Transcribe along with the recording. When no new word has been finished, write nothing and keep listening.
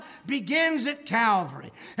begins at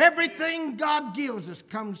Calvary. Everything God gives us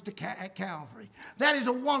comes to at Calvary. That is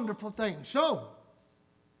a wonderful thing. So,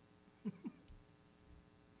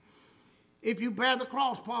 if you bear the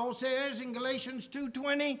cross, Paul says in Galatians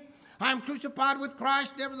 2:20, I am crucified with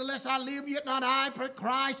Christ, nevertheless I live, yet not I, but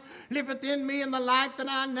Christ liveth in me, and the life that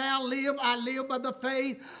I now live, I live by the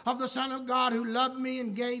faith of the Son of God who loved me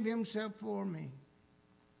and gave himself for me.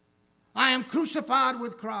 I am crucified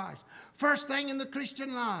with Christ. First thing in the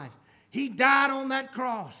Christian life, he died on that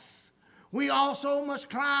cross. We also must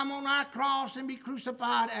climb on our cross and be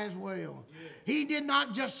crucified as well. Yeah. He did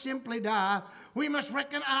not just simply die. We must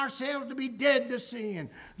reckon ourselves to be dead to sin.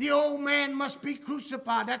 The old man must be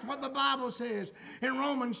crucified. That's what the Bible says in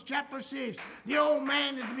Romans chapter 6. The old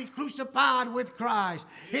man is to be crucified with Christ.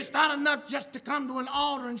 It's not enough just to come to an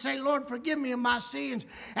altar and say, Lord, forgive me of my sins,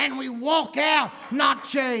 and we walk out not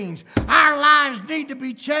changed. Our lives need to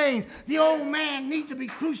be changed. The old man needs to be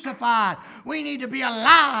crucified. We need to be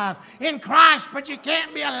alive in Christ, but you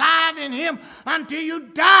can't be alive in him until you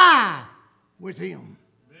die with him.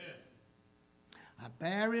 I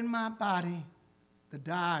bear in my body the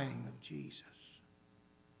dying of Jesus.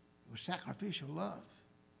 It was sacrificial love.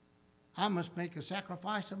 I must make a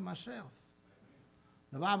sacrifice of myself.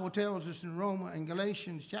 The Bible tells us in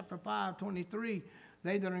Galatians chapter 5:23,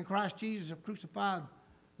 they that are in Christ Jesus have crucified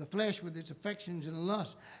the flesh with its affections and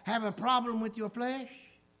lusts. Have a problem with your flesh?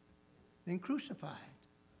 Then crucify it.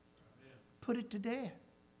 Put it to death.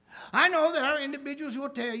 I know there are individuals who will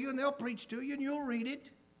tell you, and they'll preach to you, and you'll read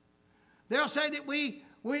it. They'll say that we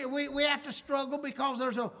have to struggle because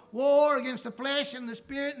there's a war against the flesh and the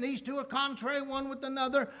spirit, and these two are contrary one with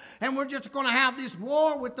another, and we're just going to have this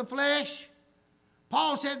war with the flesh.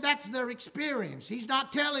 Paul said that's their experience. He's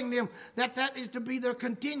not telling them that that is to be their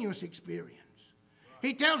continuous experience.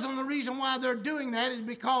 He tells them the reason why they're doing that is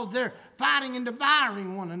because they're fighting and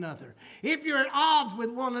devouring one another. If you're at odds with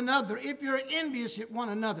one another, if you're envious at one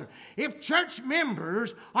another, if church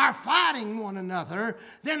members are fighting one another,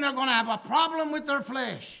 then they're going to have a problem with their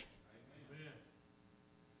flesh. Amen.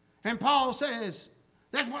 And Paul says,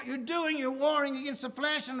 that's what you're doing. You're warring against the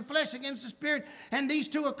flesh and the flesh against the spirit, and these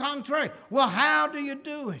two are contrary. Well, how do you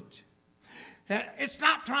do it? It's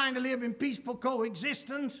not trying to live in peaceful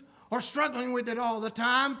coexistence or struggling with it all the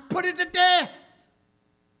time. Put it to death.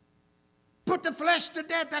 Put the flesh to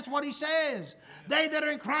death. That's what he says. They that are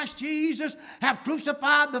in Christ Jesus have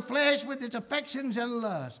crucified the flesh with its affections and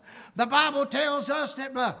lusts. The Bible tells us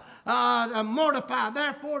that mortify,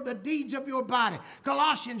 therefore, the deeds of your body.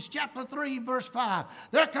 Colossians chapter 3, verse 5.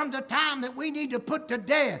 There comes a time that we need to put to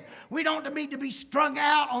death. We don't need to be strung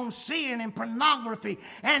out on sin and pornography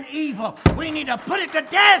and evil. We need to put it to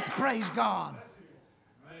death, praise God.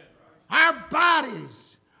 Our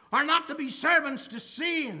bodies are not to be servants to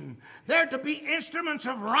sin. They're to be instruments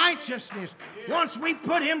of righteousness. Once we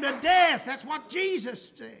put him to death, that's what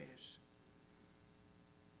Jesus says.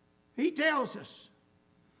 He tells us.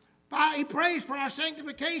 He prays for our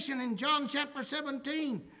sanctification in John chapter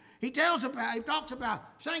 17. He talks about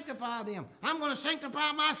sanctify them. I'm going to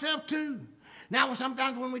sanctify myself too. Now,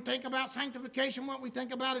 sometimes when we think about sanctification, what we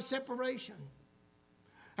think about is separation.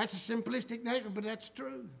 That's a simplistic nature, but that's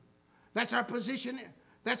true. That's our position.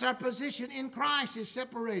 That's our position in Christ is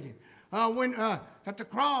separated. When at the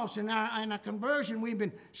cross in our conversion, we've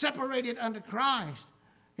been separated unto Christ.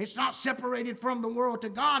 It's not separated from the world to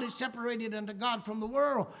God. It's separated unto God from the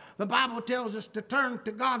world. The Bible tells us to turn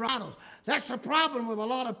to God idols. That's the problem with a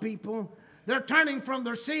lot of people. They're turning from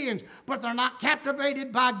their sins, but they're not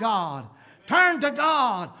captivated by God. Turn to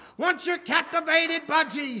God. Once you're captivated by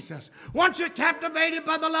Jesus, once you're captivated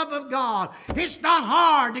by the love of God, it's not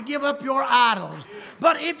hard to give up your idols.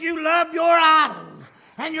 But if you love your idols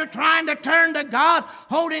and you're trying to turn to God,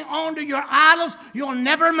 holding on to your idols, you'll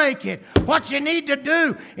never make it. What you need to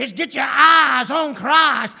do is get your eyes on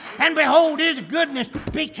Christ and behold his goodness.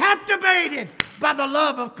 Be captivated by the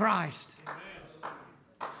love of Christ.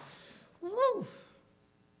 Woo!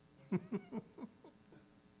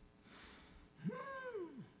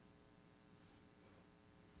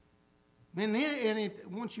 And if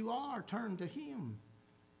once you are turned to him,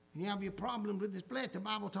 and you have your problems with this flesh, the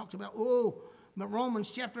Bible talks about, but Romans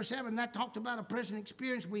chapter 7, that talks about a present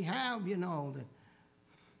experience we have, that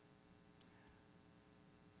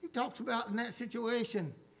he talks about in that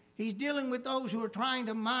situation. He's dealing with those who are trying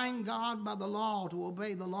to mind God by the law, to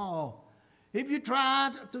obey the law. If you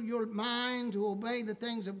try through your mind to obey the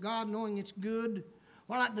things of God, knowing it's good,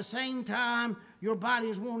 while at the same time your body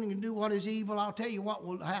is wanting to do what is evil, I'll tell you what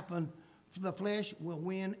will happen. The flesh will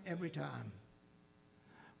win every time.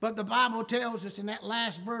 But the Bible tells us in that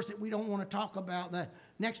last verse that we don't want to talk about, that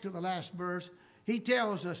next to the last verse, he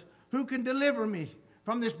tells us, who can deliver me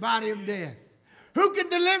from this body of death? Who can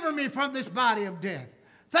deliver me from this body of death?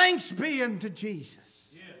 Thanks be unto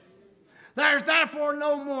Jesus. There's therefore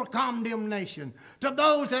no more condemnation to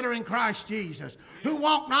those that are in Christ Jesus, who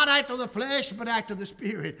walk not after the flesh, but after the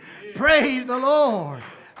Spirit. Praise the Lord.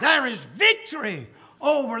 There is victory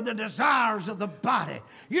over the desires of the body.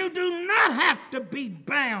 You do not have to be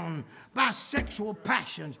bound by sexual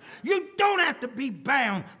passions. You don't have to be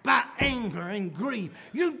bound by anger and grief.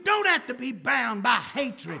 You don't have to be bound by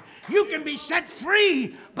hatred. You can be set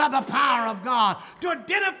free by the power of God. To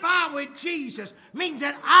identify with Jesus means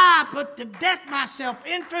that I put to death my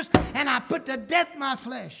self-interest and I put to death my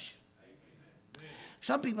flesh.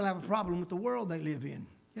 Some people have a problem with the world they live in.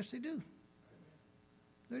 Yes, they do.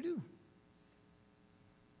 They do.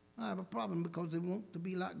 I have a problem because they want to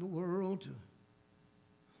be like the world.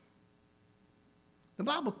 The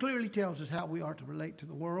Bible clearly tells us how we are to relate to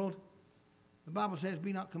the world. The Bible says,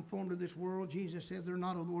 be not conformed to this world. Jesus says, they're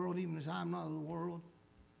not of the world, even as I am not of the world.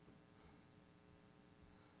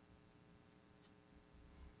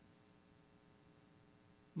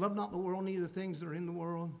 Love not the world, neither the things that are in the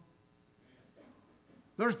world.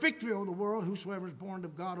 There's victory over the world. Whosoever is born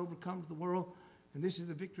of God overcomes the world. And this is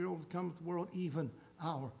the victory overcomes the world, even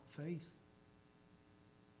our faith.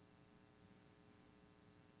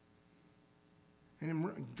 And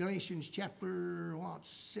in Galatians chapter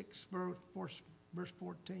 6, verse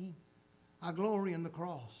 14, I glory in the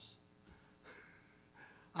cross.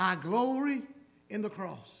 I glory in the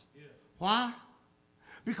cross. Yeah. Why?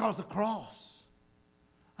 Because the cross.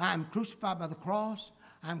 I am crucified by the cross.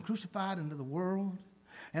 I am crucified unto the world,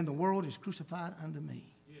 and the world is crucified unto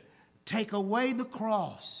me. Yeah. Take away the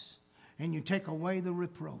cross, and you take away the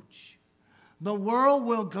reproach. The world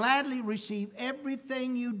will gladly receive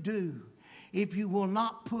everything you do if you will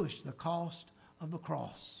not push the cost of the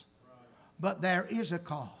cross. Right. But there is a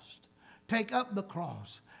cost. Take up the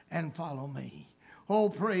cross and follow me. Oh,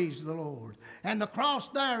 praise the Lord. And the cross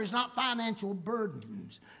there is not financial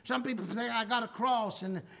burdens. Some people say, I got a cross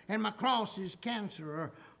and my cross is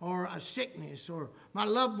cancer or a sickness or my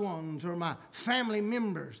loved ones or my family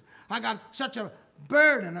members. I got such a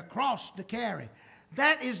burden, a cross to carry.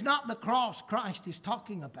 That is not the cross Christ is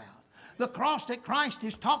talking about. The cross that Christ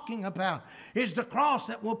is talking about is the cross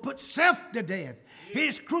that will put self to death.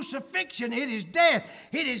 His crucifixion, it is death.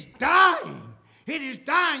 It is dying. It is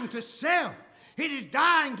dying to self. It is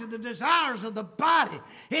dying to the desires of the body.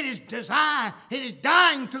 It is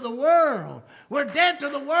dying to the world. We're dead to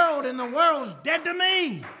the world and the world's dead to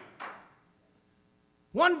me.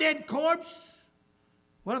 One dead corpse.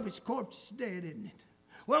 Well, if it's corpse, it's dead, isn't it?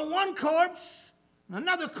 Well, one corpse,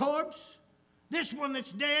 another corpse. This one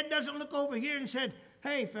that's dead doesn't look over here and said,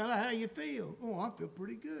 hey, fella, how you feel? Oh, I feel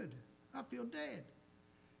pretty good. I feel dead.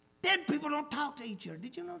 Dead people don't talk to each other.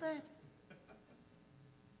 Did you know that?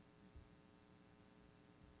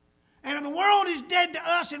 And if the world is dead to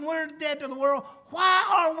us and we're dead to the world, why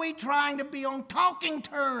are we trying to be on talking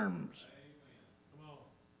terms?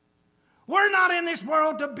 We're not in this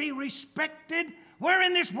world to be respected. We're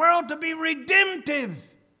in this world to be redemptive.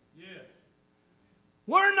 Yeah.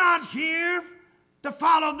 We're not here to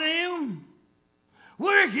follow them.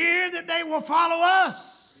 We're here that they will follow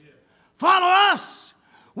us. Yeah. Follow us.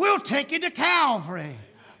 We'll take you to Calvary. Amen.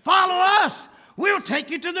 Follow us. We'll take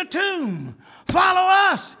you to the tomb. Follow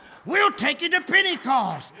us. We'll take you to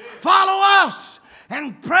Pentecost. Yeah. Follow us.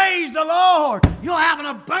 And praise the Lord, you'll have an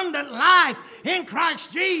abundant life in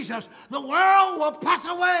Christ Jesus. The world will pass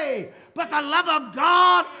away, but the love of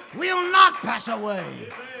God will not pass away.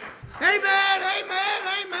 Amen,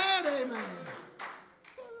 amen, amen, amen.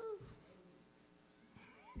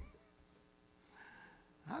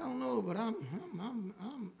 I don't know, but I'm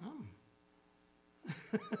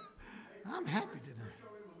I'm happy today.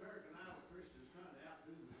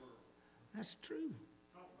 That's true.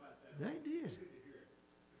 They did.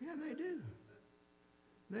 Yeah, they do.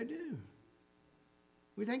 They do.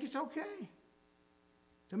 We think it's okay.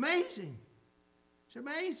 It's amazing. It's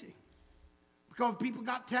amazing. Because people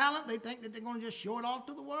got talent, they think that they're going to just show it off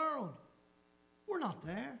to the world. We're not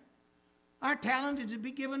there. Our talent is to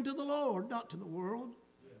be given to the Lord, not to the world.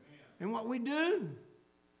 And what we do.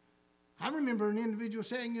 I remember an individual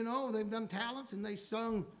saying, you know, they've done talents and they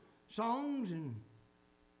sung songs and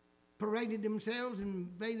paraded themselves in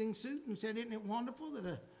bathing suit and said, isn't it wonderful that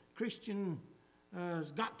a Christian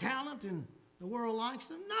has got talent and the world likes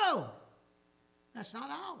them? No, that's not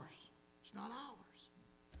ours. It's not ours.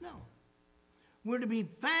 No. We're to be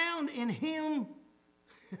found in Him,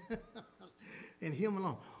 in Him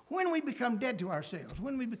alone. When we become dead to ourselves,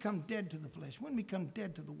 when we become dead to the flesh, when we become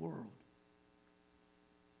dead to the world,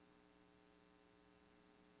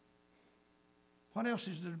 What else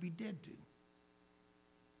is there to be dead to?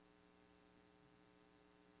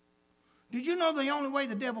 Did you know the only way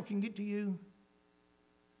the devil can get to you?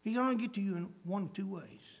 He can only get to you in one of two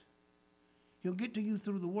ways. He'll get to you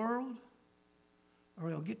through the world, or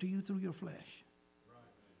he'll get to you through your flesh.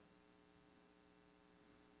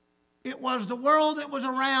 It was the world that was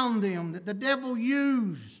around them that the devil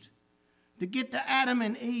used to get to Adam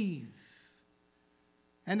and Eve.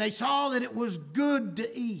 And they saw that it was good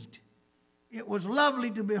to eat. It was lovely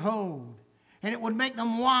to behold. And it would make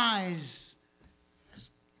them wise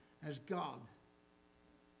as God.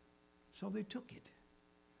 So they took it.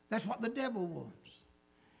 That's what the devil wants.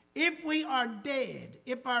 If we are dead,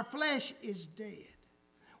 if our flesh is dead,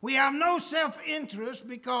 we have no self-interest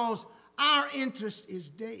because our interest is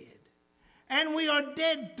dead. And we are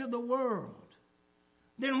dead to the world.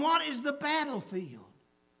 Then what is the battlefield?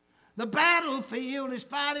 The battlefield is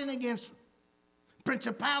fighting against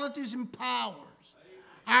principalities and powers.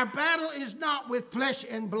 Our battle is not with flesh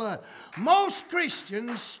and blood. Most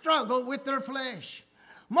Christians struggle with their flesh.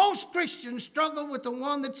 Most Christians struggle with the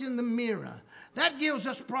one that's in the mirror. That gives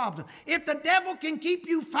us problems. If the devil can keep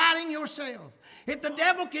you fighting yourself, if the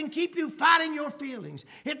devil can keep you fighting your feelings,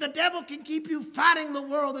 if the devil can keep you fighting the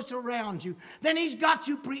world that's around you, then he's got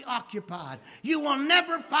you preoccupied. You will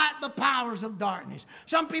never fight the powers of darkness.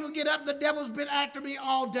 Some people get up, the devil's been after me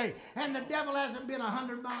all day, and the devil hasn't been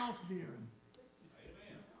 100 miles near him.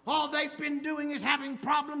 All they've been doing is having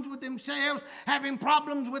problems with themselves, having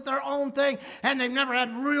problems with their own thing, and they've never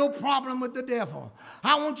had real problem with the devil.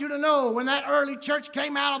 I want you to know, when that early church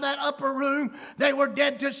came out of that upper room, they were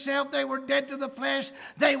dead to self, they were dead to the flesh,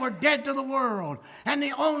 they were dead to the world. And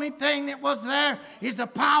the only thing that was there is the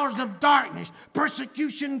powers of darkness.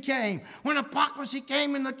 Persecution came. When hypocrisy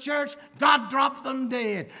came in the church, God dropped them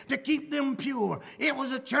dead to keep them pure. It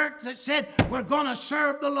was a church that said, we're going to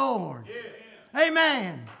serve the Lord. Yeah.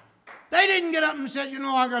 Amen. They didn't get up and say,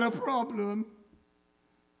 I got a problem.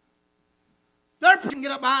 They didn't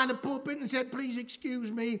get up behind the pulpit and said, please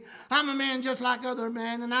excuse me. I'm a man just like other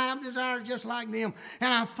men, and I have desires just like them,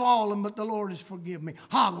 and I've fallen, but the Lord has forgiven me.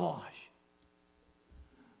 Hogwash.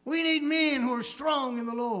 We need men who are strong in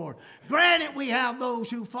the Lord. Granted, we have those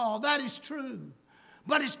who fall. That is true.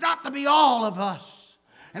 But it's not to be all of us.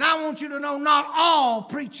 And I want you to know, not all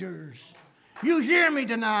preachers. You hear me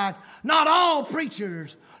tonight. Not all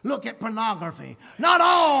preachers look at pornography. Not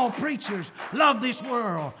all preachers love this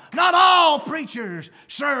world. Not all preachers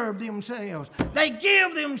serve themselves. They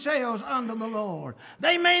give themselves unto the Lord.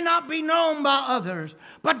 They may not be known by others,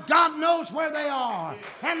 but God knows where they are.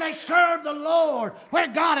 And they serve the Lord where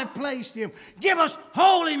God hath placed them. Give us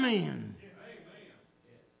holy men.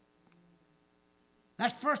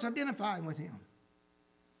 That's first identifying with him.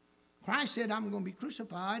 Christ said, I'm going to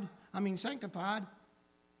be sanctified.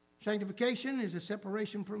 Sanctification is a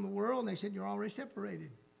separation from the world. They said, you're already separated.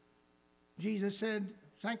 Jesus said,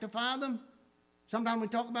 sanctify them. Sometimes we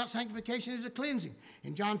talk about sanctification as a cleansing.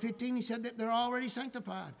 In John 15, he said that they're already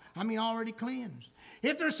sanctified. Already cleansed.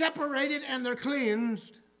 If they're separated and they're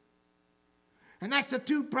cleansed, and that's the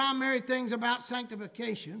two primary things about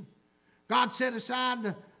sanctification. God set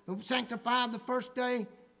aside sanctified the first day,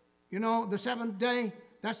 the seventh day.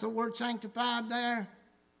 That's the word sanctified there.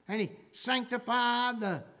 And he sanctified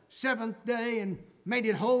the seventh day and made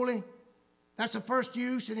it holy. That's the first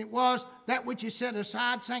use, and it was that which is set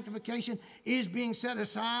aside. Sanctification is being set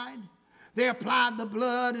aside. They applied the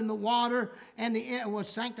blood and the water, and it was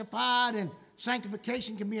sanctified, and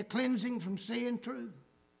sanctification can be a cleansing from sin, true.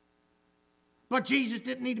 But Jesus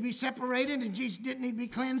didn't need to be separated, and Jesus didn't need to be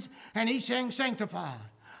cleansed, and he's saying sanctify.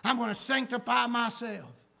 I'm going to sanctify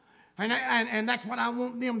myself. And that's what I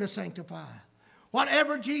want them to sanctify.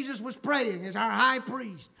 Whatever Jesus was praying as our high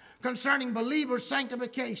priest concerning believers'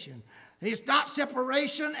 sanctification, it's not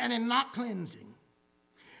separation and it's not cleansing.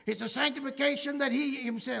 It's a sanctification that he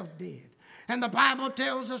himself did. And the Bible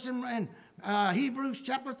tells us in Hebrews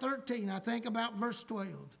chapter 13, I think about verse 12,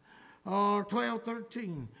 or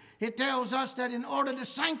 12:13. It tells us that in order to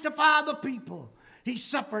sanctify the people, he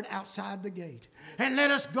suffered outside the gate. And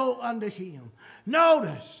let us go unto him.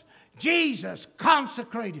 Notice, Jesus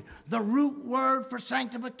consecrated. The root word for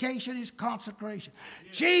sanctification is consecration.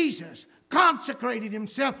 Jesus consecrated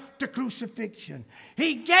himself to crucifixion.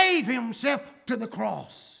 He gave himself to the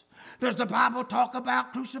cross. Does the Bible talk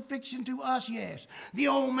about crucifixion to us? Yes. The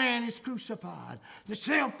old man is crucified. The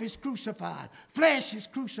self is crucified. Flesh is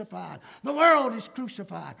crucified. The world is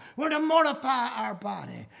crucified. We're to mortify our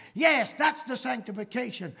body. Yes, that's the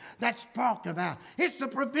sanctification that's talked about. It's the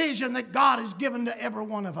provision that God has given to every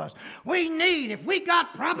one of us. We need, if we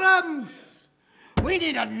got problems, we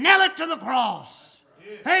need to nail it to the cross.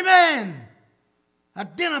 Amen.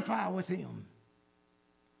 identify with him.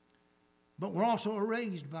 But we're also a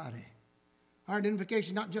raised body. Our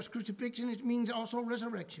identification is not just crucifixion, it means also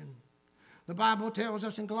resurrection. The Bible tells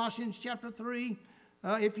us in Colossians chapter 3,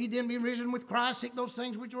 if ye then be risen with Christ, seek those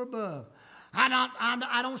things which are above.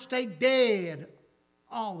 I don't stay dead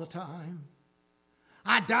all the time.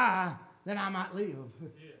 I die that I might live.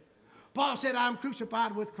 Yeah. Paul said, I am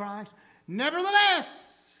crucified with Christ.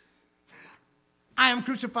 Nevertheless, I am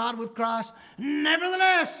crucified with Christ.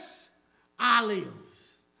 Nevertheless, I live.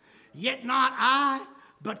 Yet not I,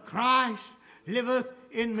 but Christ liveth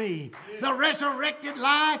in me. The resurrected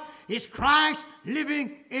life is Christ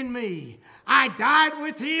living in me. I died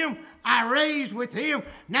with him. I raised with him.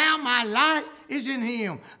 Now my life is in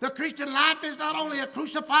him. The Christian life is not only a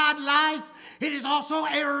crucified life, it is also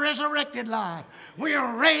a resurrected life. We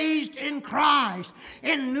are raised in Christ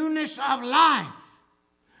in newness of life.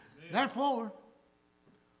 Therefore,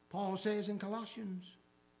 Paul says in Colossians,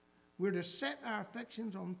 we're to set our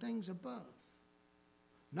affections on things above,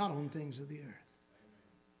 not on things of the earth.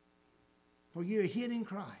 For you're hid in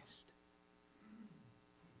Christ.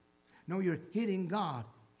 No, you're hid in God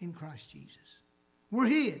in Christ Jesus. We're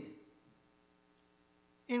hid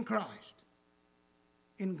in Christ,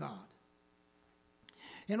 in God.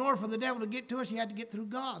 In order for the devil to get to us, he had to get through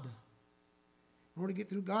God. In order to get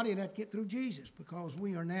through God, he'd have to get through Jesus, because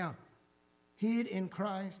we are now hid in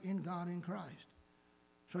Christ, in God, in Christ.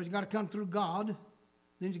 So he's got to come through God,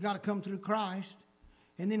 then he's got to come through Christ,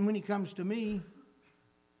 and then when he comes to me,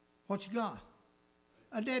 what you got?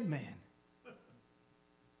 A dead man.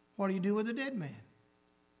 What do you do with a dead man?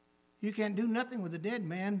 You can't do nothing with a dead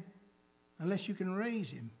man unless you can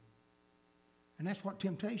raise him. And that's what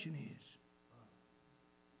temptation is.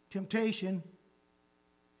 Temptation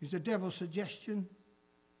is the devil's suggestion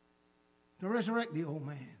to resurrect the old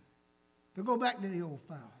man, to go back to the old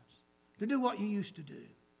fellows, to do what you used to do,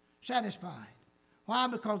 satisfied. Why?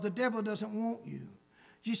 Because the devil doesn't want you.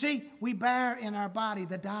 You see, we bear in our body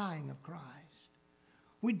the dying of Christ.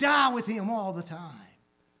 We die with him all the time.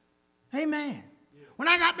 Amen. Yeah. When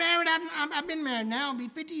I got married, I've been married now. It'll be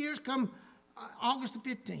 50 years come August the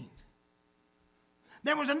 15th.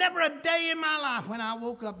 There was never a day in my life when I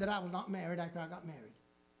woke up that I was not married after I got married.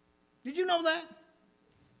 Did you know that?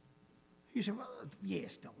 You said, well,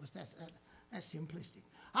 yes, Douglas, that's simplistic.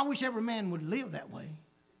 I wish every man would live that way.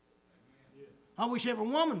 I wish every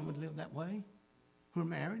woman would live that way who are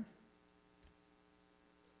married.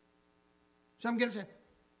 Some get upset.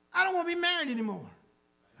 I don't want to be married anymore.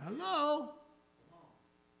 Hello?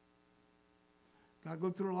 Got to go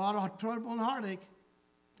through a lot of trouble and heartache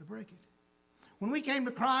to break it. When we came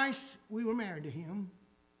to Christ, we were married to him.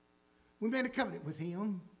 We made a covenant with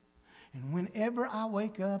him. And whenever I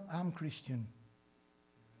wake up, I'm Christian.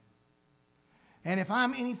 And if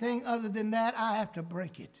I'm anything other than that, I have to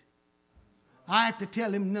break it. I have to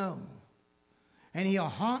tell him no. And he'll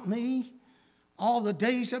haunt me all the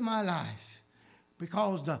days of my life,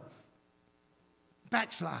 because the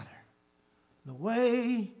backslider, the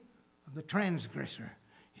way of the transgressor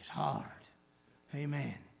is hard.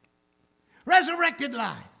 Amen. Resurrected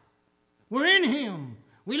life. We're in him.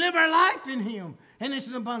 We live our life in him. And it's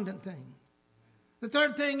an abundant thing. The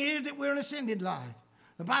third thing is that we're an ascended life.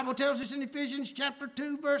 The Bible tells us in Ephesians chapter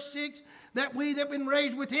 2, verse 6, that we that have been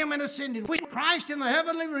raised with him and ascended with Christ in the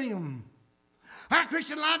heavenly realm. Our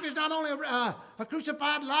Christian life is not only a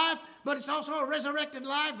crucified life, but it's also a resurrected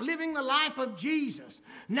life, living the life of Jesus.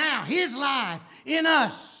 Now, his life in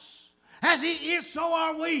us. As he is, so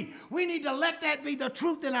are we. We need to let that be the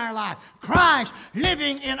truth in our life. Christ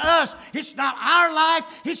living in us. It's not our life,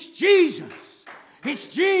 it's Jesus. It's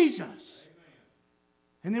Jesus.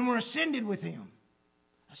 And then we're ascended with him.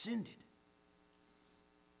 Ascended.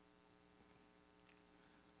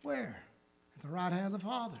 Where? At the right hand of the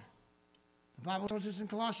Father. The Bible tells us in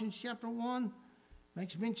Colossians chapter 1,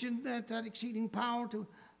 makes mention that exceeding power to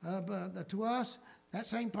us, that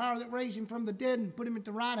same power that raised him from the dead and put him at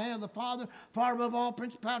the right hand of the Father, far above all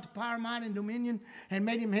principality, power, might, and dominion, and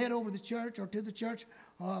made him head over the church, or to the church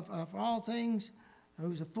for all things,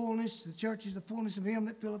 who's the fullness, the church is the fullness of him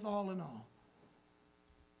that filleth all in all.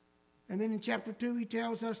 And then in chapter 2, he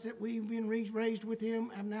tells us that we've been raised with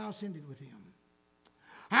him and now ascended with him.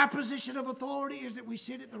 Our position of authority is that we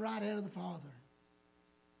sit at the right hand of the Father.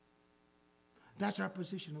 That's our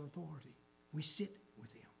position of authority. We sit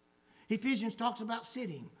with him. Ephesians talks about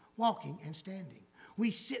sitting, walking, and standing.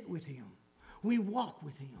 We sit with him. We walk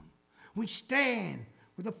with him. We stand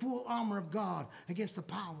with the full armor of God against the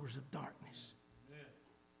powers of darkness. Amen.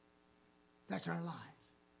 That's our life,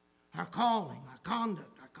 our calling, our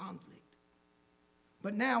conduct, our conflict.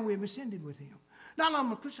 But now we've ascended with him. Not only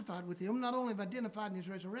am I crucified with him, not only have I identified in his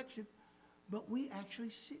resurrection, but we actually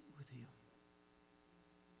sit with him.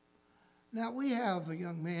 Now, we have a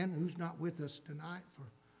young man who's not with us tonight for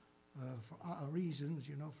reasons,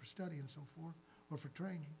 for study and so forth, or for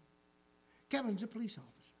training. Kevin's a police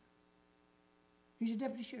officer. He's a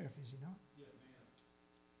deputy sheriff, is he not? Yeah,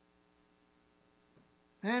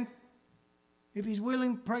 man. And if he's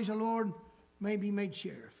willing, praise the Lord, maybe he made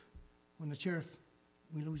sheriff. When the sheriff,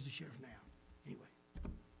 we lose the sheriff now. Anyway,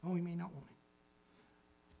 he may not want him.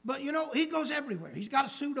 But, he goes everywhere. He's got a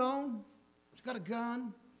suit on. He's got a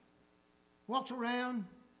gun. Walks around.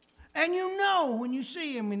 And when you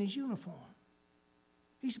see him in his uniform,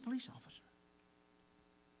 he's a police officer.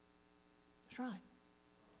 That's right.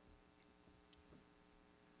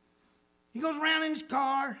 He goes around in his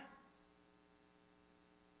car.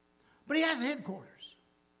 But he has a headquarters.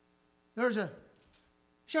 There's a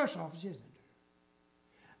sheriff's office, isn't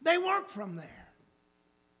there? They work from there.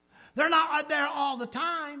 They're not there all the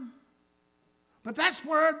time. But that's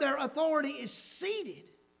where their authority is seated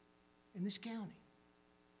in this county.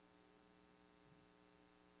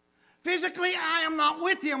 Physically, I am not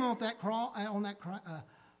with him on that throne,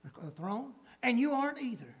 and you aren't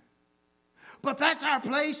either. But that's our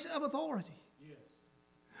place of authority. Yes.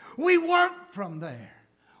 We work from there.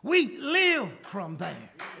 We live from there.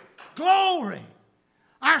 Yes. Glory,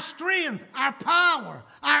 our strength, our power,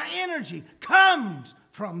 our energy comes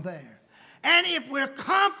from there. And if we're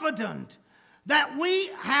confident that we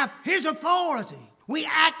have his authority, we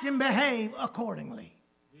act and behave accordingly.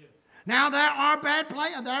 Now, there are bad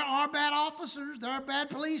officers, there are bad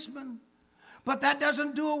policemen, but that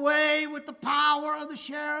doesn't do away with the power of the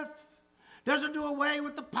sheriff, doesn't do away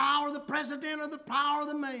with the power of the president or the power of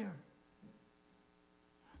the mayor.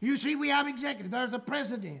 You see, we have executive. There's the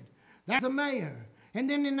president, there's the mayor, and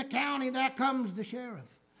then in the county, there comes the sheriff.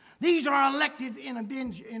 These are elected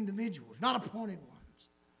individuals, not appointed ones.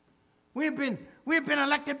 We have been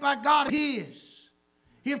elected by God. He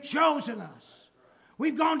has chosen us.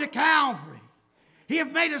 We've gone to Calvary. He has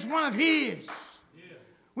made us one of his. Yeah.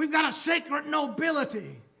 We've got a sacred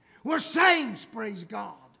nobility. We're saints, praise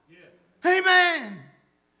God. Yeah. Amen.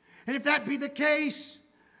 And if that be the case,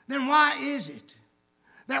 then why is it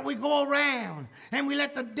that we go around and we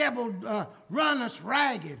let the devil run us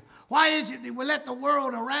ragged? Why is it that we let the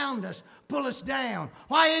world around us pull us down?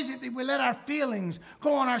 Why is it that we let our feelings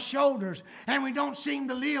go on our shoulders and we don't seem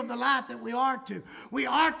to live the life that we are to? We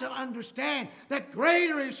are to understand that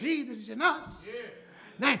greater is he that is in us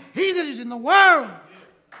than he that is in the world.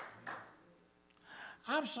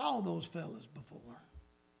 I've saw those fellas before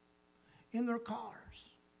in their cars.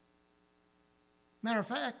 Matter of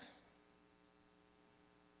fact,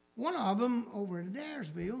 one of them over in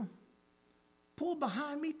Adairsville pulled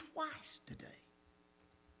behind me twice today.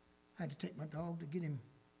 I had to take my dog to get him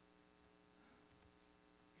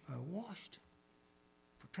washed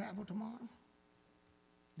for travel tomorrow.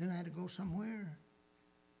 Then I had to go somewhere,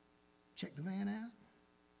 check the van out.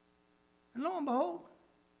 And lo and behold,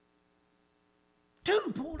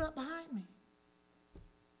 two pulled up behind me.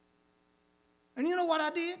 And you know what I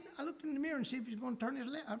did? I looked in the mirror and see if he was going to turn his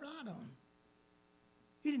light on.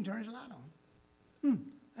 He didn't turn his light on.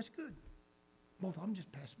 That's good. Both of them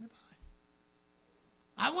just passed me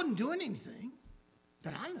by. I wasn't doing anything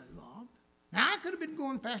that I knew of. Now, I could have been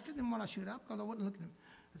going faster than what I should have because I wasn't looking at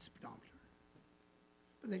the speedometer.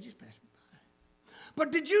 But they just passed me by.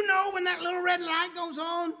 But did you know when that little red light goes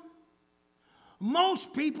on,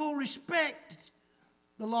 most people respect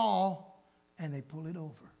the law and they pull it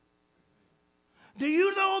over. Do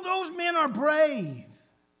you know those men are brave?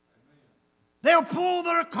 They'll pull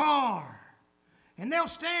their car and they'll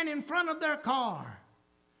stand in front of their car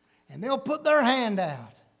and they'll put their hand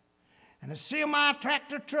out, and a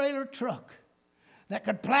semi-tractor trailer truck that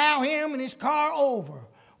could plow him and his car over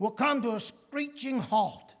will come to a screeching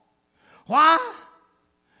halt. Why?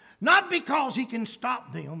 Not because he can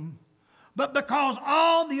stop them, but because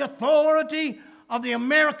all the authority of the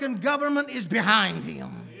American government is behind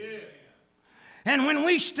him. Yeah. And when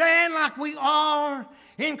we stand like we are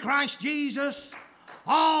in Christ Jesus,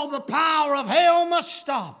 all the power of hell must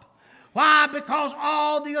stop. Why? Because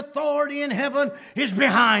all the authority in heaven is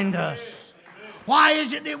behind us. Why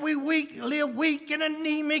is it that we live weak and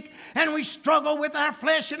anemic and we struggle with our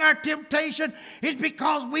flesh and our temptation? It's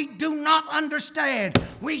because we do not understand.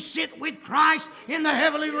 We sit with Christ in the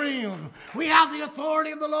heavenly realm. We have the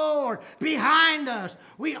authority of the Lord behind us.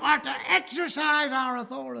 We are to exercise our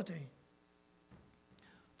authority.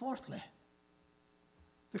 Fourthly,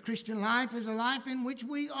 the Christian life is a life in which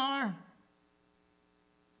we are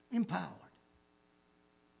empowered.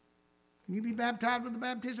 Can you be baptized with the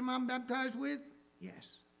baptism I'm baptized with?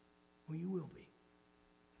 Yes. Well, you will be.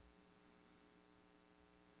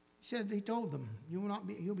 He told them,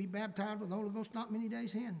 you'll be baptized with the Holy Ghost not many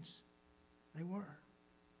days hence. They were.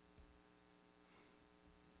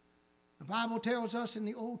 The Bible tells us in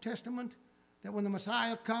the Old Testament that when the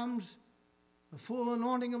Messiah comes, the full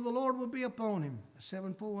anointing of the Lord will be upon him, a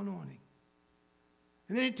sevenfold anointing.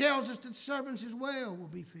 And then it tells us that servants as well will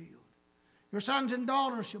be filled. Your sons and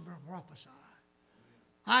daughters shall prophesy.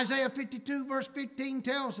 Isaiah 52 verse 15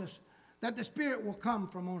 tells us that the Spirit will come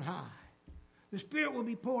from on high. The Spirit will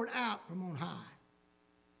be poured out from on high.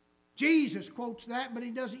 Jesus quotes that, but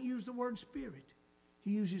he doesn't use the word Spirit.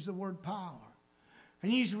 He uses the word power.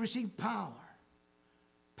 And you shall receive power.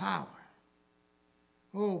 Power.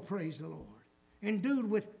 Oh, praise the Lord. Endued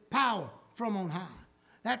with power from on high.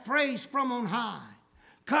 That phrase from on high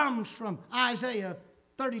comes from Isaiah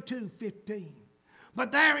 32:15.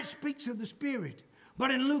 But there it speaks of the Spirit.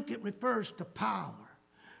 But in Luke it refers to power.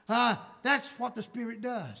 That's what the Spirit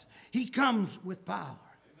does. He comes with power.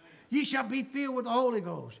 Amen. Ye shall be filled with the Holy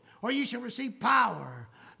Ghost, or ye shall receive power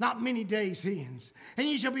not many days hence, and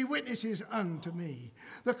ye shall be witnesses unto me.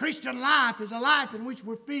 The Christian life is a life in which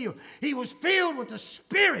we're filled. He was filled with the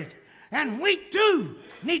Spirit, and we too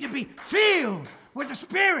need to be filled with the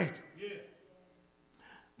Spirit. Yeah.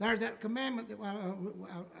 There's that commandment that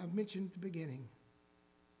I mentioned at the beginning.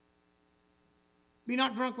 Be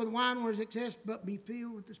not drunk with wine where is excess, but be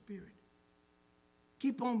filled with the Spirit.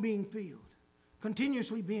 Keep on being filled.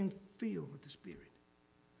 Continuously being filled with the Spirit.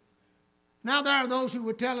 Now there are those who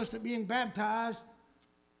would tell us that being baptized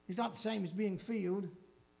is not the same as being filled.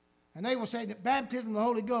 And they will say that baptism of the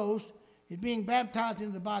Holy Ghost is being baptized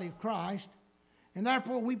into the body of Christ. And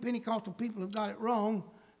therefore we Pentecostal people have got it wrong,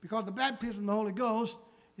 because the baptism of the Holy Ghost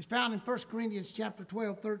is found in 1 Corinthians chapter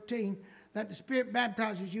 12:13, that the Spirit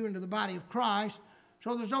baptizes you into the body of Christ.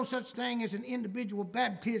 So there's no such thing as an individual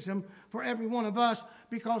baptism for every one of us,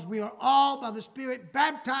 because we are all by the Spirit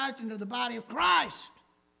baptized into the body of Christ.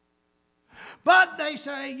 But they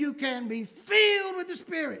say you can be filled with the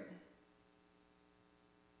Spirit.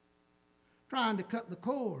 Trying to cut the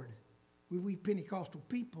cord with we Pentecostal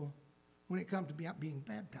people when it comes to being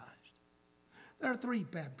baptized. There are three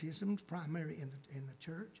baptisms primarily in the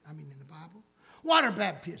church, in the Bible. Water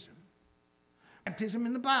baptism. Baptism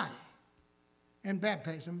in the body. And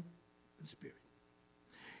baptism in the Spirit.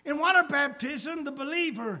 In water baptism, the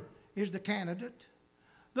believer is the candidate.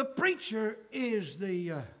 The preacher is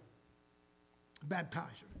the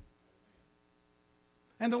baptizer.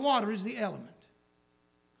 And the water is the element.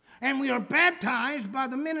 And we are baptized by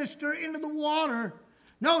the minister into the water.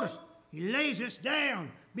 Notice, he lays us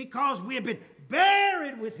down because we have been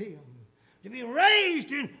buried with him to be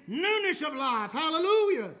raised in newness of life.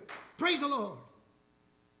 Hallelujah. Praise the Lord.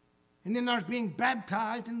 And then there's being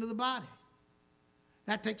baptized into the body.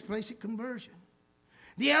 That takes place at conversion.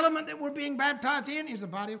 The element that we're being baptized in is the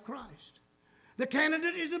body of Christ. The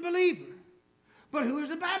candidate is the believer. But who is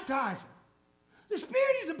the baptizer? The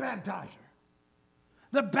Spirit is the baptizer.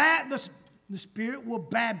 The Spirit will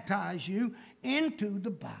baptize you into the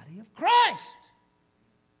body of Christ.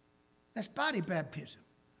 That's body baptism.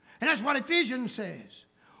 And that's what Ephesians says.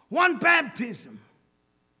 One baptism,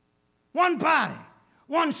 one body,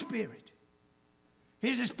 one Spirit. It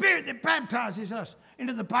is the Spirit that baptizes us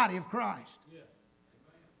into the body of Christ. Yeah.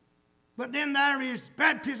 But then there is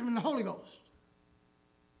baptism in the Holy Ghost.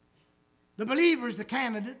 The believer is the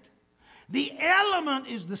candidate. The element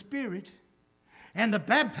is the Spirit. And the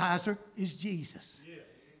baptizer is Jesus. Yeah.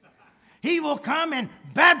 He will come and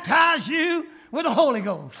baptize you with the Holy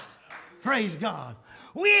Ghost. Praise God.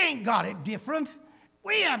 We ain't got it different.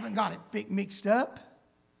 We haven't got it mixed up.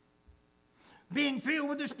 Being filled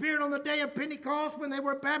with the Spirit on the day of Pentecost, when they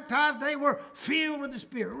were baptized, they were filled with the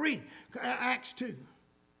Spirit. Read Acts 2.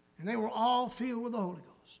 And they were all filled with the Holy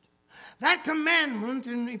Ghost. That commandment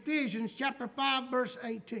in Ephesians chapter 5, verse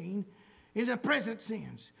 18, is a present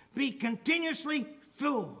tense. Be continuously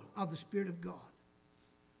full of the Spirit of God.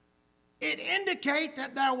 It indicates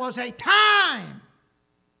that there was a time,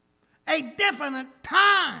 a definite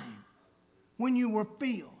time, when you were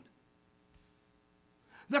filled.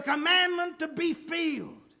 The commandment to be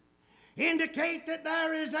filled indicates that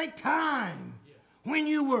there is a time when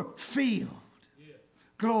you were filled.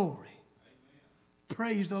 Glory. Amen.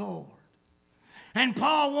 Praise the Lord. And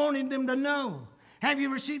Paul wanted them to know, have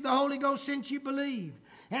you received the Holy Ghost since you believed?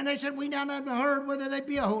 And they said, we now haven't heard whether they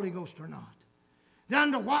be a Holy Ghost or not.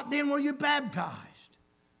 Then to what then were you baptized?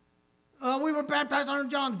 We were baptized under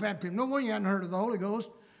John's baptism. No wonder you hadn't heard of the Holy Ghost.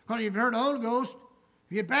 Because if you heard of the Holy Ghost,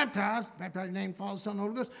 if you get baptized in the name of the Father, Son, and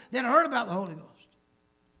Holy Ghost, they'd have heard about the Holy Ghost.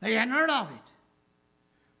 They hadn't heard of it.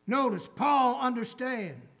 Notice, Paul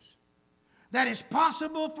understands that it's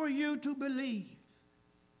possible for you to believe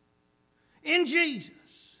in Jesus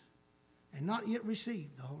and not yet receive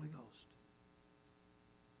the Holy Ghost.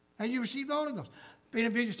 And you receive the Holy Ghost.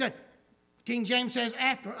 Peter said, King James says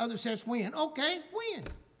after, others says when. Okay, when?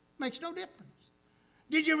 Makes no difference.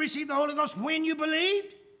 Did you receive the Holy Ghost when you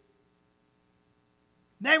believed?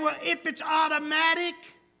 If it's automatic,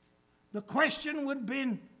 the question would have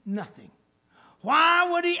been nothing. Why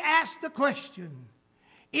would he ask the question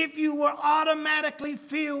if you were automatically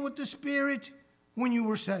filled with the Spirit when you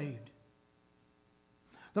were saved?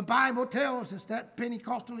 The Bible tells us that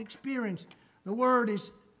Pentecostal experience, the word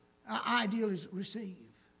is ideal is receive.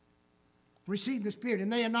 Receive the Spirit.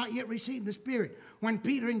 And they had not yet received the Spirit. When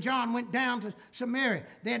Peter and John went down to Samaria,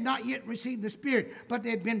 they had not yet received the Spirit, but they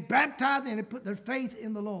had been baptized and had put their faith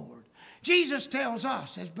in the Lord. Jesus tells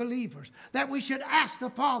us as believers that we should ask the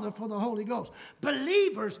Father for the Holy Ghost.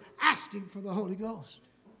 Believers asking for the Holy Ghost.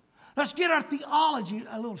 Let's get our theology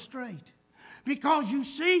a little straight. Because you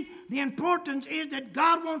see, the importance is that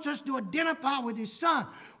God wants us to identify with His Son.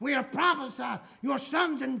 We are prophesied. Your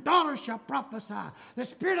sons and daughters shall prophesy. The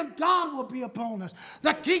Spirit of God will be upon us.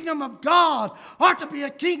 The kingdom of God ought to be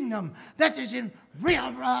a kingdom that is in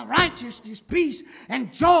real righteousness, peace,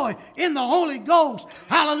 and joy in the Holy Ghost.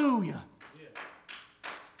 Hallelujah.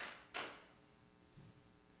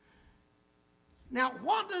 Now,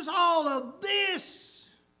 what does all of this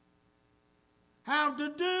have to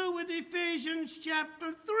do with Ephesians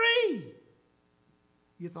chapter 3?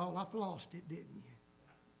 You thought I've lost it, didn't you?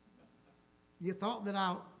 You thought that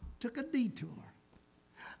I took a detour.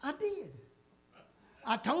 I did.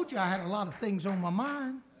 I told you I had a lot of things on my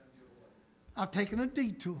mind. I've taken a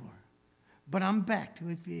detour. But I'm back to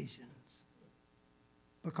Ephesians.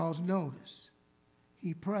 Because notice,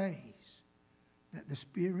 he prays that the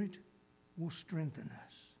Spirit will strengthen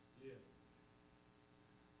us.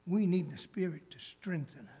 We need the Spirit to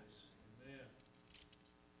strengthen us. Amen.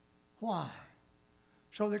 Why?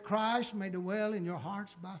 So that Christ may dwell in your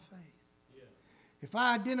hearts by faith. Yeah. If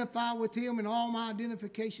I identify with Him and all my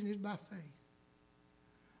identification is by faith,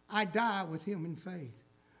 I die with Him in faith.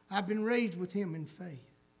 I've been raised with Him in faith.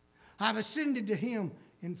 I've ascended to Him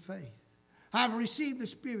in faith. I've received the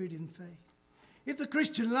Spirit in faith. If the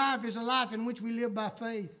Christian life is a life in which we live by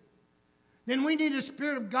faith, then we need the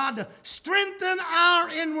Spirit of God to strengthen our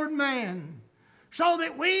inward man so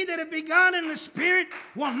that we that have begun in the Spirit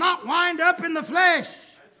will not wind up in the flesh. That's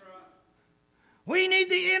right. We need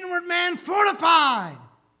the inward man fortified.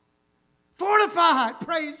 Fortified,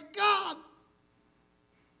 praise God.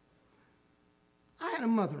 I had a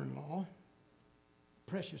mother-in-law,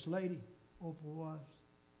 precious lady, Opal was.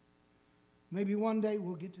 Maybe one day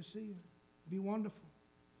we'll get to see her. It'll be wonderful.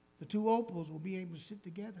 The two Opals will be able to sit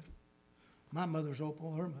together. My mother's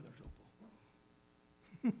Opal, her mother's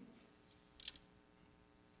Opal.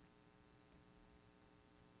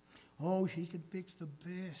 Oh, she could fix the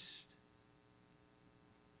best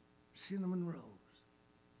cinnamon rolls.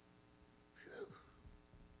 Whew.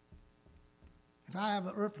 If I have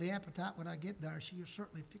an earthly appetite when I get there, she'll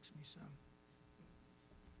certainly fix me some.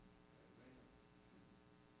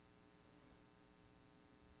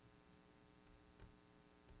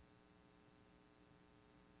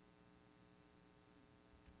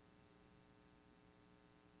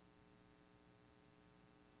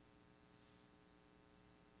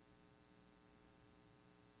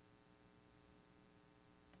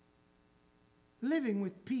 Living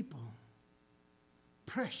with people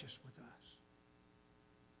precious with us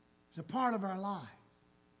is a part of our life.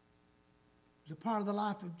 It's a part of the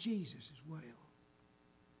life of Jesus as well.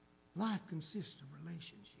 Life consists of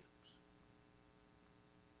relationships.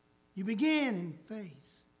 You begin in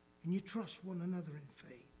faith and you trust one another in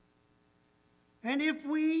faith. And if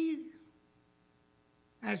we,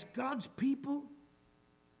 as God's people,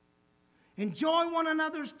 enjoy one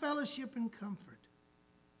another's fellowship and comfort,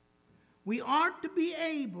 we are to be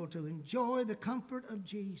able to enjoy the comfort of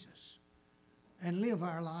Jesus and live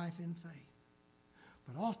our life in faith.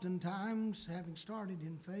 But oftentimes, having started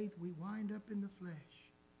in faith, we wind up in the flesh.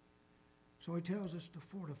 So he tells us to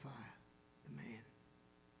fortify the man.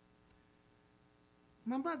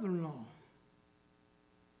 My mother-in-law,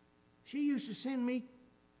 she used to send me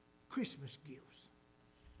Christmas gifts.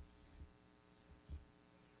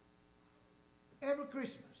 Every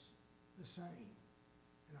Christmas, the same.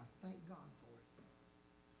 And I thank God for it.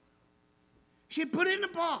 She'd put it in a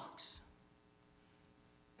box.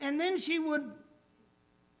 And then she would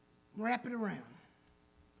wrap it around.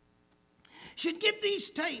 She'd get these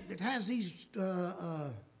tape that has these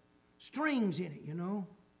strings in it, you know,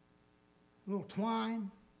 a little twine.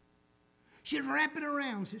 She'd wrap it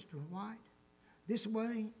around, Sister White, this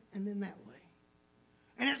way and then that way.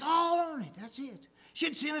 And it's all on it. That's it.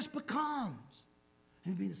 She'd send us pecans.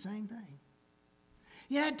 And it'd be the same thing.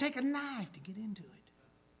 You had to take a knife to get into it.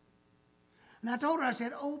 And I told her, I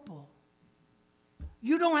said, Opal,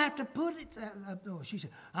 you don't have to put it up there. She said,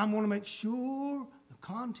 I'm going to make sure the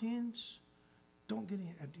contents don't get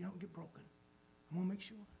broken. I'm going to make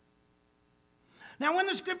sure. Now, when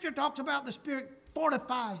the Scripture talks about the Spirit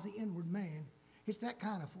fortifies the inward man, it's that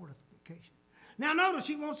kind of fortification. Now, notice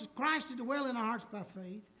he wants Christ to dwell in our hearts by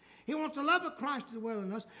faith. He wants the love of Christ to dwell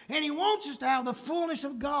in us. And he wants us to have the fullness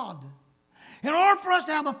of God. In order for us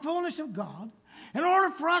to have the fullness of God, in order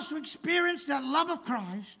for us to experience that love of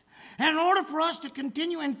Christ, and in order for us to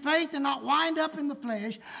continue in faith and not wind up in the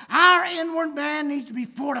flesh, our inward man needs to be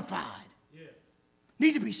fortified. Yeah.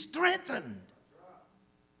 Needs to be strengthened.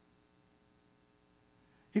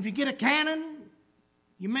 If you get a cannon,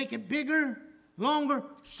 you make it bigger, longer,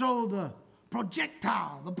 so the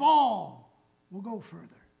projectile, the ball, will go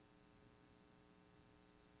further.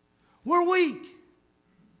 We're weak.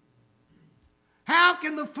 How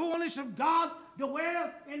can the fullness of God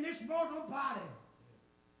dwell in this mortal body?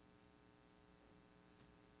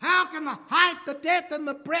 How can the height, the depth, and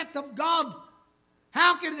the breadth of God,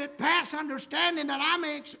 how can it pass understanding that I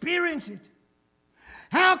may experience it?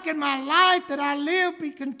 How can my life that I live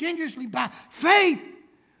be continuously by faith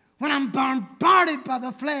when I'm bombarded by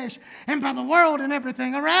the flesh and by the world and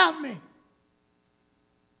everything around me?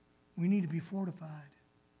 We need to be fortified.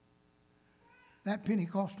 That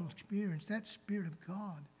Pentecostal experience, that Spirit of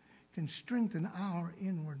God, can strengthen our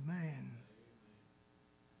inward man.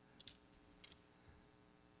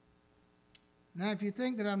 Now, if you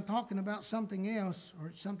think that I'm talking about something else, or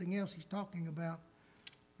it's something else he's talking about,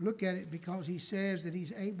 look at it, because he says that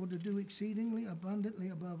he's able to do exceedingly abundantly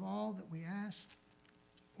above all that we ask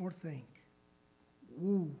or think.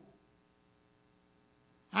 Ooh.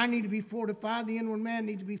 I need to be fortified. The inward man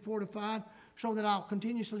needs to be fortified so that I'll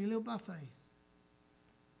continuously live by faith.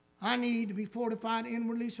 I need to be fortified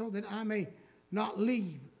inwardly so that I may not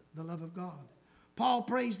leave the love of God. Paul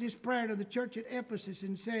prays this prayer to the church at Ephesus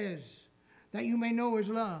and says that you may know his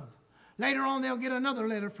love. Later on, they'll get another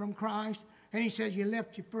letter from Christ, and he says, you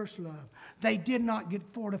left your first love. They did not get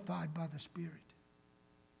fortified by the Spirit.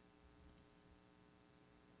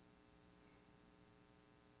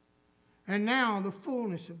 And now the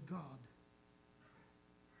fullness of God.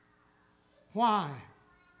 Why?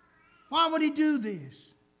 Why would he do this?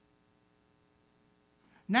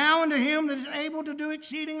 Now unto him that is able to do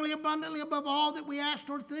exceedingly abundantly above all that we ask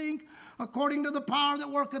or think, according to the power that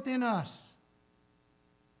worketh in us.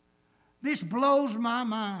 This blows my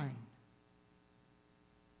mind.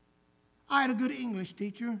 I had a good English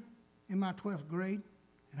teacher in my 12th grade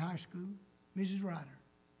in high school, Mrs. Ryder.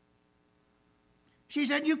 She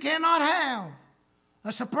said, you cannot have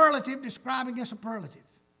a superlative describing a superlative.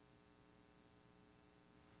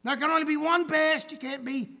 There can only be one best. You can't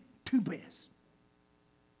be two best.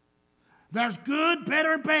 There's good,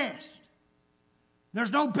 better, best.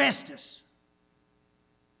 There's no bestest.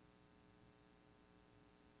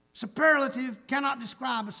 Superlative cannot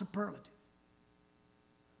describe a superlative.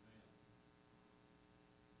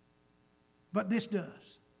 But this does.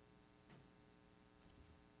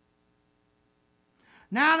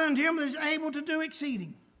 Now unto him that is able to do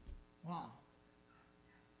exceeding. Wow.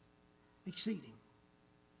 Exceeding.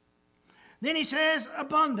 Then he says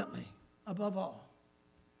abundantly above all.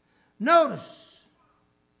 Notice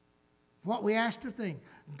what we asked or think.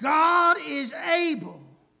 God is able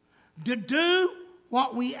to do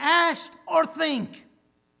what we asked or think.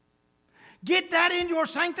 Get that in your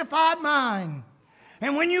sanctified mind.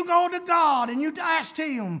 And when you go to God and you ask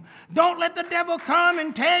him, don't let the devil come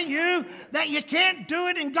and tell you that you can't do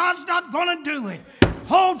it and God's not going to do it.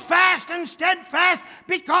 Hold fast and steadfast,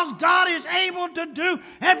 because God is able to do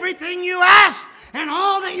everything you ask and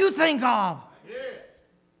all that you think of. Yeah.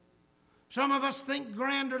 Some of us think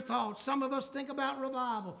grander thoughts. Some of us think about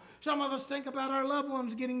revival. Some of us think about our loved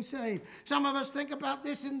ones getting saved. Some of us think about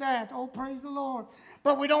this and that. Oh, praise the Lord.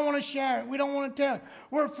 But we don't want to share it. We don't want to tell it.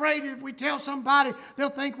 We're afraid if we tell somebody, they'll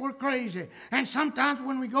think we're crazy. And sometimes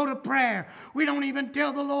when we go to prayer, we don't even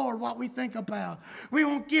tell the Lord what we think about. We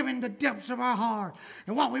won't give him the depths of our heart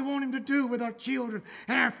and what we want him to do with our children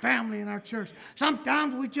and our family and our church.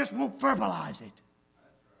 Sometimes we just won't verbalize it.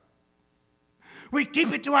 We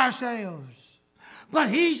keep it to ourselves. But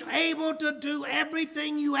he's able to do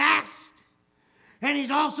everything you asked. And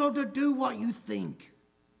he's also to do what you think.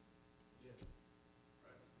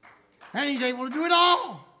 And he's able to do it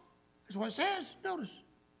all. That's what it says. Notice.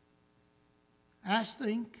 Ask,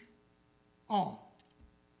 think, all.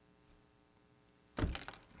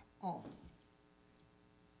 all.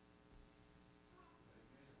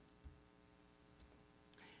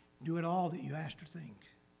 Do it all that you ask or think.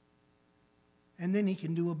 And then he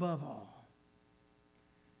can do above all.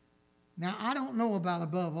 Now, I don't know about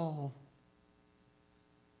above all,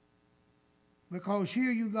 because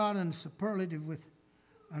here you got a superlative with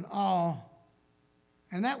an all,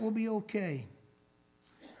 and that will be okay.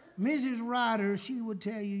 Mrs. Ryder, she would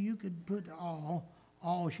tell you you could put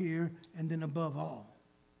all here, and then above all.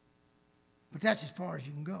 But that's as far as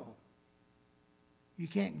you can go. You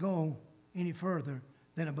can't go any further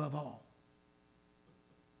than above all.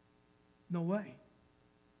 No way.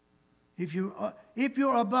 If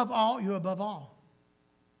you're above all, you're above all.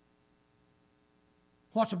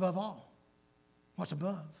 What's above all? What's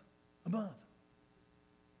above? Above.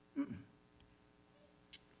 Mm-mm.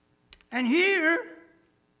 And here,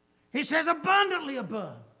 it says abundantly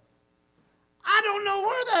above. I don't know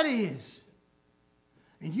where that is.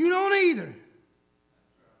 And you don't either.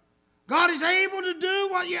 God is able to do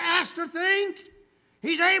what you asked or think.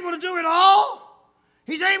 He's able to do it all.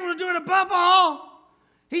 He's able to do it above all.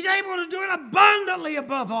 He's able to do it abundantly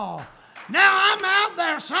above all. Now I'm out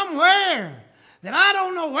there somewhere that I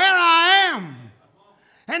don't know where I am.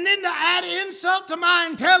 And then to add insult to my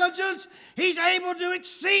intelligence, He's able to do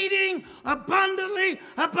exceeding abundantly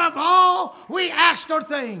above all we asked or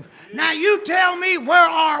think. Now you tell me, where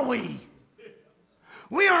are we?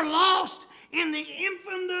 We are lost in the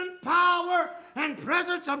infinite power and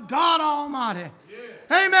presence of God Almighty.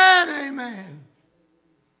 Yeah. Amen, amen.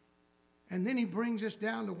 And then He brings us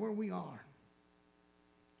down to where we are.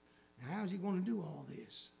 Now, how is He going to do all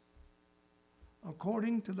this?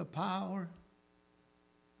 According to the power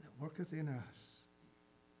that worketh in us.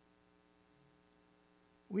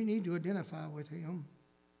 We need to identify with Him.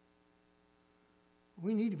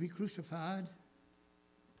 We need to be crucified.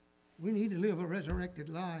 We need to live a resurrected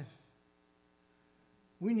life.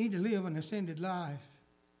 We need to live an ascended life.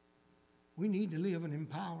 We need to live an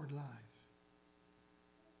empowered life.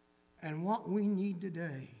 And what we need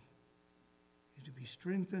today is to be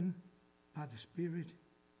strengthened by the Spirit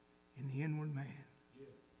in the inward man. Yeah.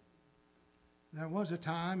 There was a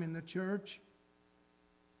time in the church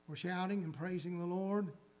where shouting and praising the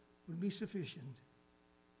Lord would be sufficient.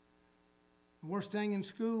 The worst thing in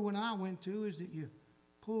school when I went to is that you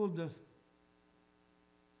pulled the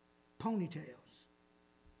ponytails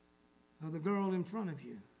of the girl in front of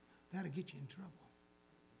you. That'll get you in trouble.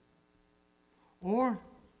 Or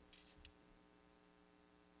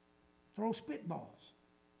throw spitballs.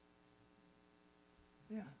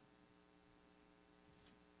 Yeah.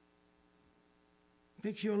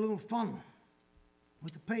 Fix you a little funnel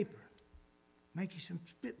with the paper. Make you some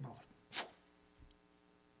spitballs.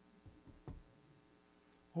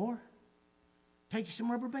 Or take you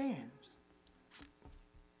some rubber bands.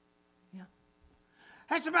 Yeah.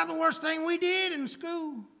 That's about the worst thing we did in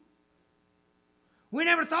school. We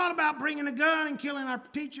never thought about bringing a gun and killing our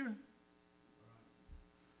teacher.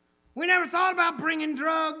 We never thought about bringing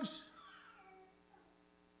drugs.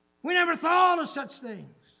 We never thought of such things.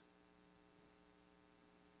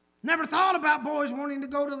 Never thought about boys wanting to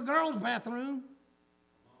go to the girls' bathroom.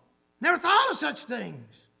 Never thought of such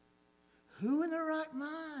things. Who in their right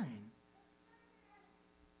mind?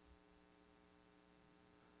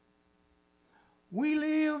 We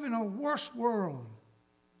live in a worse world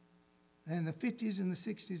than the 50s and the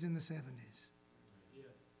 60s and the 70s.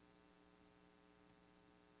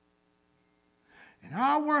 And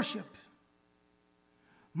our worship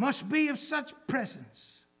must be of such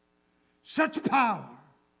presence, such power,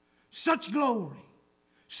 such glory,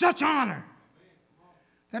 such honor,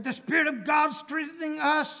 that the Spirit of God strengthening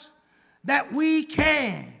us, that we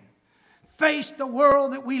can face the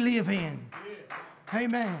world that we live in.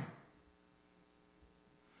 Amen.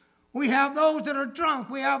 We have those that are drunk.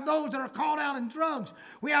 We have those that are caught out in drugs.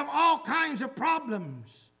 We have all kinds of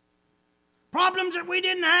problems. Problems that we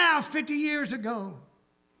didn't have 50 years ago.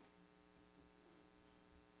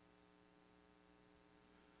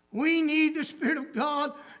 We need the Spirit of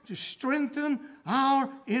God to strengthen our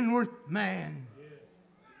inward man,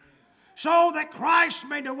 so that Christ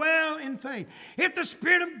may dwell in faith. If the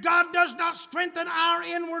Spirit of God does not strengthen our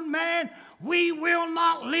inward man, we will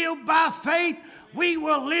not live by faith. We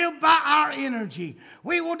will live by our energy.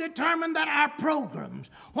 We will determine that our programs,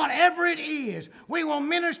 whatever it is, we will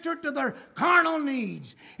minister to their carnal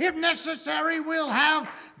needs. If necessary, we'll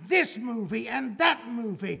have this movie and that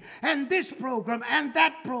movie and this program and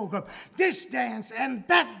that program, this dance and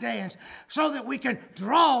that dance, so that we can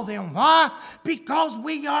draw them. Why? Because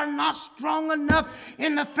we are not strong enough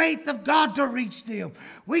in the faith of God to reach them.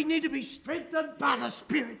 We need to be strengthened by the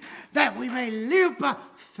Spirit, that we may live by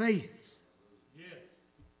faith.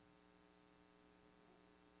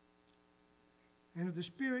 And if the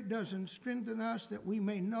Spirit doesn't strengthen us that we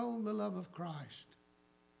may know the love of Christ,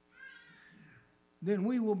 then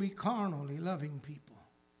we will be carnally loving people.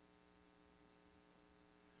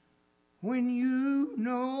 When you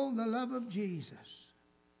know the love of Jesus,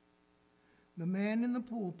 the man in the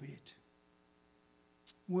pulpit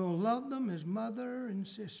will love them as mother and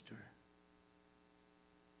sister.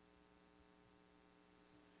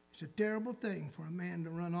 It's a terrible thing for a man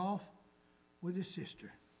to run off with his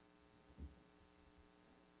sister.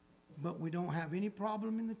 But we don't have any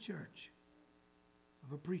problem in the church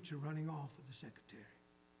of a preacher running off with a secretary.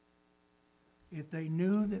 If they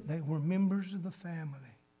knew that they were members of the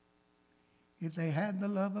family, if they had the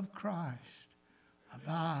love of Christ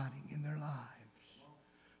abiding in their lives,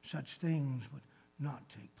 such things would not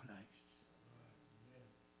take place.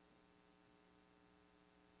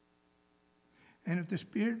 And if the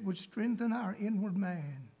Spirit would strengthen our inward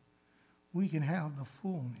man, we can have the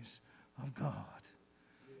fullness of God.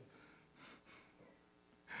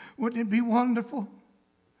 Wouldn't it be wonderful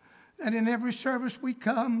that in every service we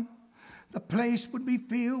come, the place would be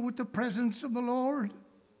filled with the presence of the Lord?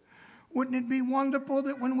 Wouldn't it be wonderful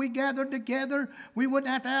that when we gather together, we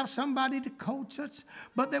wouldn't have to have somebody to coach us,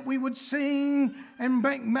 but that we would sing and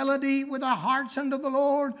make melody with our hearts unto the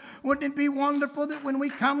Lord? Wouldn't it be wonderful that when we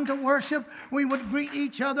come to worship, we would greet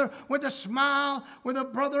each other with a smile, with a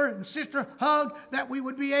brother and sister hug, that we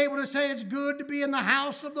would be able to say it's good to be in the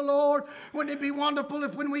house of the Lord? Wouldn't it be wonderful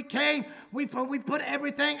if when we came, we put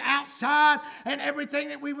everything outside and everything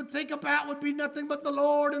that we would think about would be nothing but the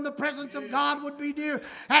Lord, and the presence of God would be near?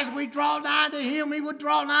 As we draw nigh to Him, He would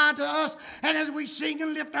draw nigh to us. And as we sing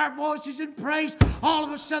and lift our voices in praise, all of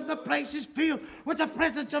a sudden the place is filled with the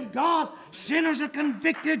presence of God. Sinners are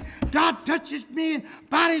convicted. God touches men.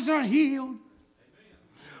 Bodies are healed.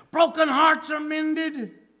 Broken hearts are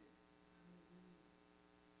mended.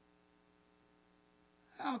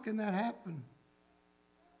 How can that happen?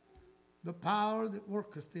 The power that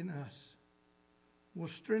worketh in us will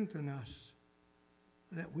strengthen us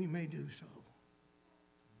that we may do so.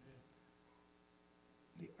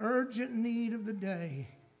 The urgent need of the day.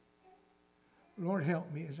 Lord,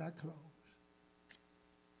 help me as I close.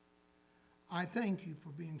 I thank you for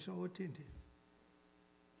being so attentive.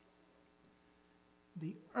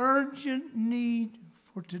 The urgent need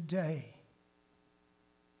for today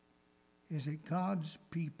is that God's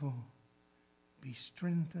people be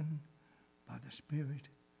strengthened by the Spirit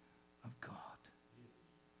of God.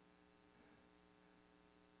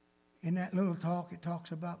 In that little talk, it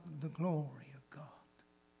talks about the glory of God.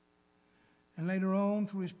 And later on,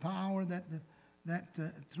 through His power, that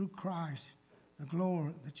through Christ,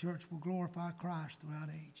 the church will glorify Christ throughout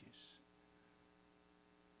ages.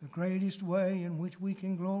 The greatest way in which we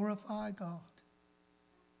can glorify God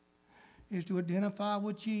is to identify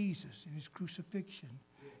with Jesus in His crucifixion,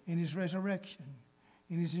 in His resurrection,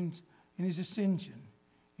 in His ascension,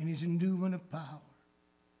 in His endowment of power.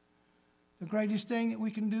 The greatest thing that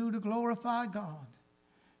we can do to glorify God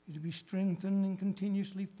is to be strengthened and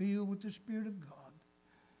continuously filled with the Spirit of God.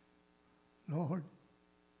 Lord,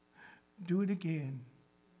 do it again.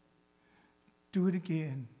 Do it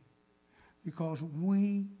again. Because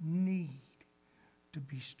we need to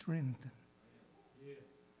be strengthened.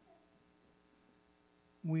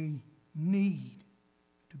 We need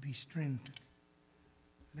to be strengthened.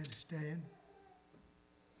 Let us stand.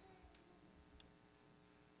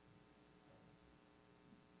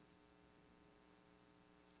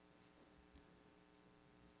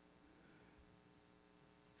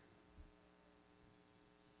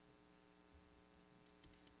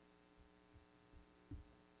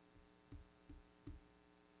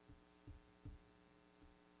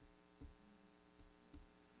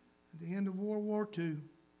 At the end of World War II,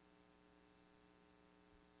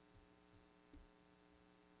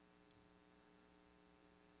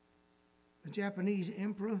 the Japanese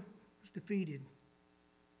emperor was defeated.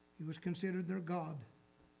 He was considered their god.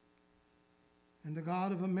 And the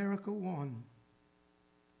God of America won.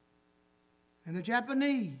 And the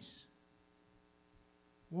Japanese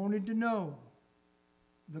wanted to know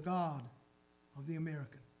the God of the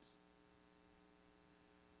Americans.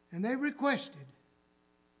 And they requested,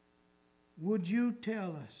 would you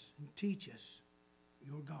tell us and teach us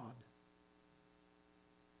your God?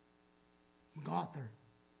 MacArthur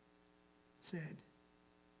said,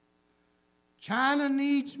 China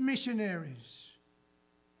needs missionaries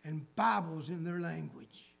and Bibles in their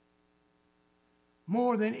language.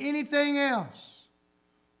 More than anything else,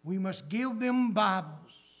 we must give them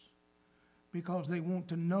Bibles because they want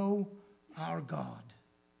to know our God.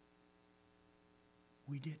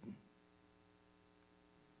 we didn't.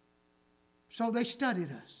 So they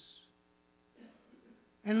studied us.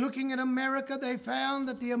 And looking at America, they found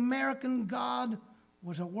that the American God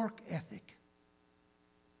was a work ethic.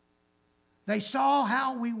 They saw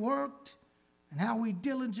how we worked and how we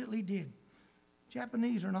diligently did.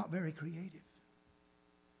 Japanese are not very creative.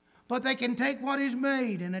 But they can take what is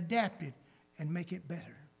made and adapt it and make it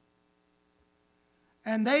better.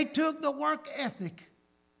 And they took the work ethic,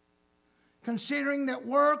 considering that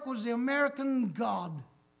work was the American God,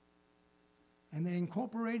 and they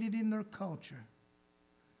incorporated it in their culture.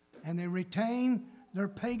 And they retained their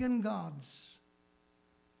pagan gods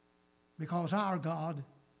because our God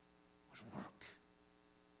was work.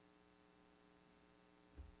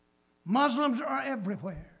 Muslims are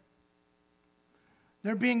everywhere.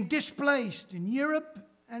 They're being displaced in Europe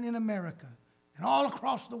and in America and all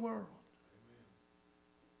across the world.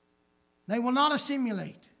 They will not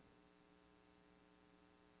assimilate.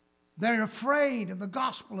 They're afraid of the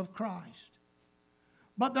gospel of Christ.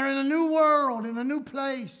 But they're in a new world, in a new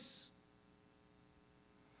place.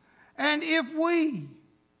 And if we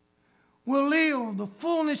will live the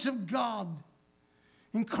fullness of God,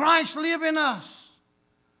 and Christ live in us,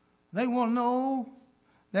 they will know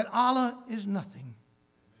that Allah is nothing.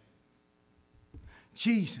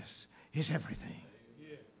 Jesus is everything.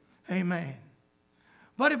 Amen.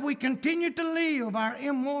 But if we continue to live our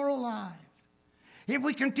immoral life, if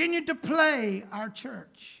we continue to play our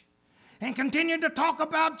church and continue to talk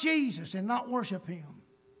about Jesus and not worship Him,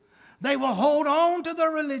 they will hold on to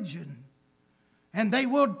their religion and they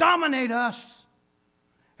will dominate us.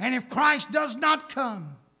 And if Christ does not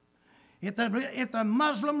come, if the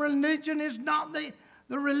Muslim religion is not the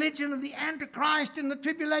religion of the Antichrist in the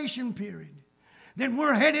tribulation period, then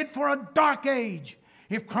we're headed for a dark age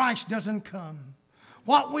if Christ doesn't come.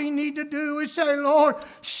 What we need to do is say, Lord,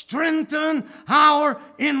 strengthen our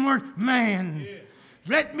inward man. Yes.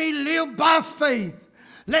 Let me live by faith.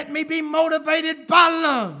 Let me be motivated by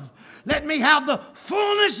love. Let me have the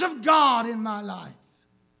fullness of God in my life.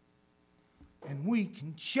 And we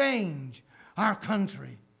can change our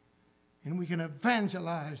country. And we can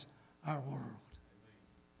evangelize our world.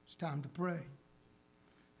 It's time to pray.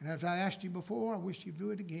 And as I asked you before, I wish you'd do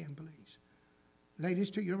it again, please. Ladies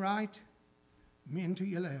to your right, men to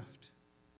your left.